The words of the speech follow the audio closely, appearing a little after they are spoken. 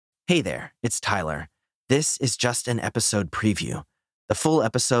Hey there, it's Tyler. This is just an episode preview. The full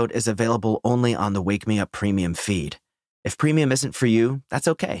episode is available only on the Wake Me Up Premium feed. If Premium isn't for you, that's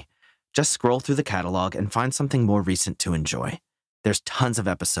okay. Just scroll through the catalog and find something more recent to enjoy. There's tons of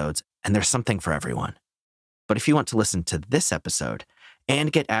episodes, and there's something for everyone. But if you want to listen to this episode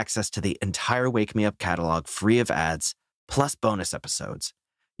and get access to the entire Wake Me Up catalog free of ads, plus bonus episodes,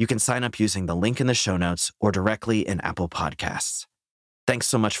 you can sign up using the link in the show notes or directly in Apple Podcasts. Thanks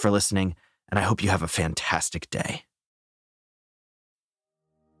so much for listening, and I hope you have a fantastic day.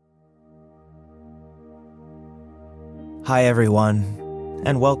 Hi, everyone,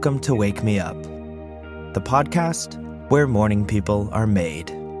 and welcome to Wake Me Up, the podcast where morning people are made.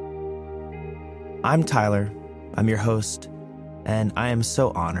 I'm Tyler, I'm your host, and I am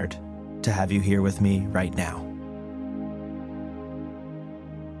so honored to have you here with me right now.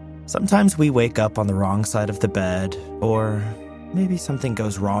 Sometimes we wake up on the wrong side of the bed, or maybe something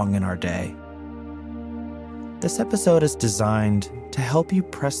goes wrong in our day. This episode is designed to help you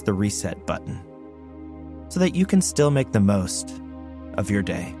press the reset button so that you can still make the most of your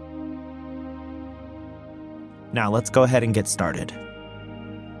day. Now let's go ahead and get started.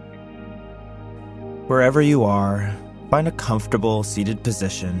 Wherever you are, find a comfortable seated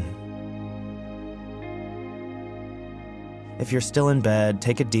position. If you're still in bed,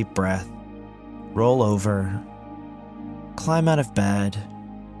 take a deep breath, roll over, climb out of bed,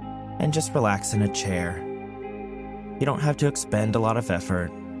 and just relax in a chair. You don't have to expend a lot of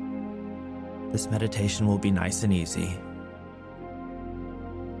effort. This meditation will be nice and easy.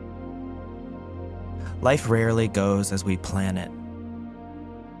 Life rarely goes as we plan it.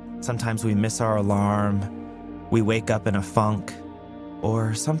 Sometimes we miss our alarm, we wake up in a funk,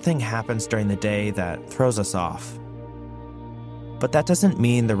 or something happens during the day that throws us off. But that doesn't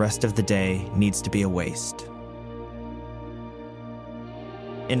mean the rest of the day needs to be a waste.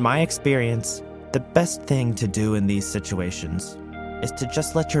 In my experience, the best thing to do in these situations is to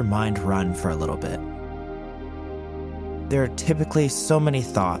just let your mind run for a little bit. There are typically so many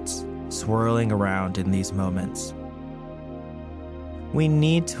thoughts swirling around in these moments. We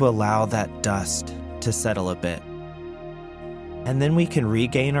need to allow that dust to settle a bit, and then we can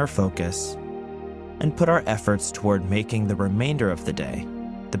regain our focus and put our efforts toward making the remainder of the day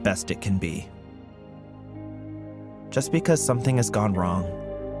the best it can be. Just because something has gone wrong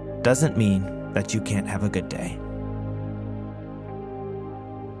doesn't mean that you can't have a good day.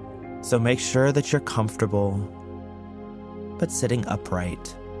 So make sure that you're comfortable, but sitting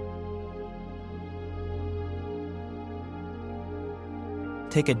upright.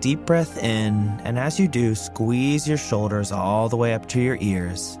 Take a deep breath in, and as you do, squeeze your shoulders all the way up to your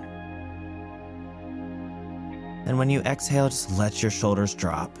ears. And when you exhale, just let your shoulders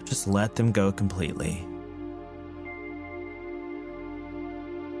drop. Just let them go completely.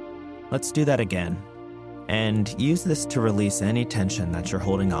 Let's do that again. And use this to release any tension that you're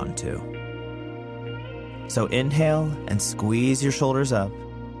holding on to. So inhale and squeeze your shoulders up.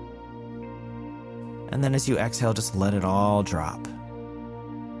 And then as you exhale, just let it all drop.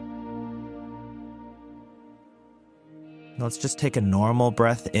 Let's just take a normal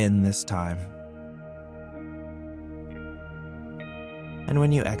breath in this time. And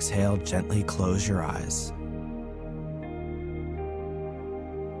when you exhale, gently close your eyes.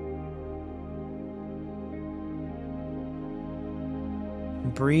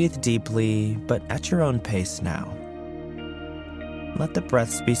 Breathe deeply, but at your own pace now. Let the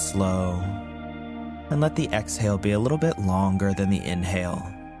breaths be slow, and let the exhale be a little bit longer than the inhale.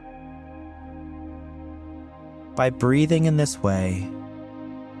 By breathing in this way,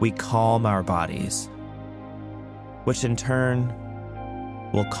 we calm our bodies, which in turn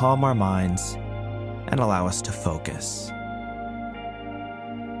will calm our minds and allow us to focus.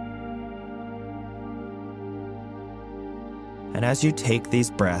 And as you take these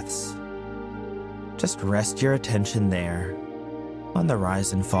breaths, just rest your attention there on the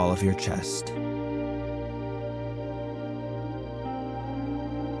rise and fall of your chest.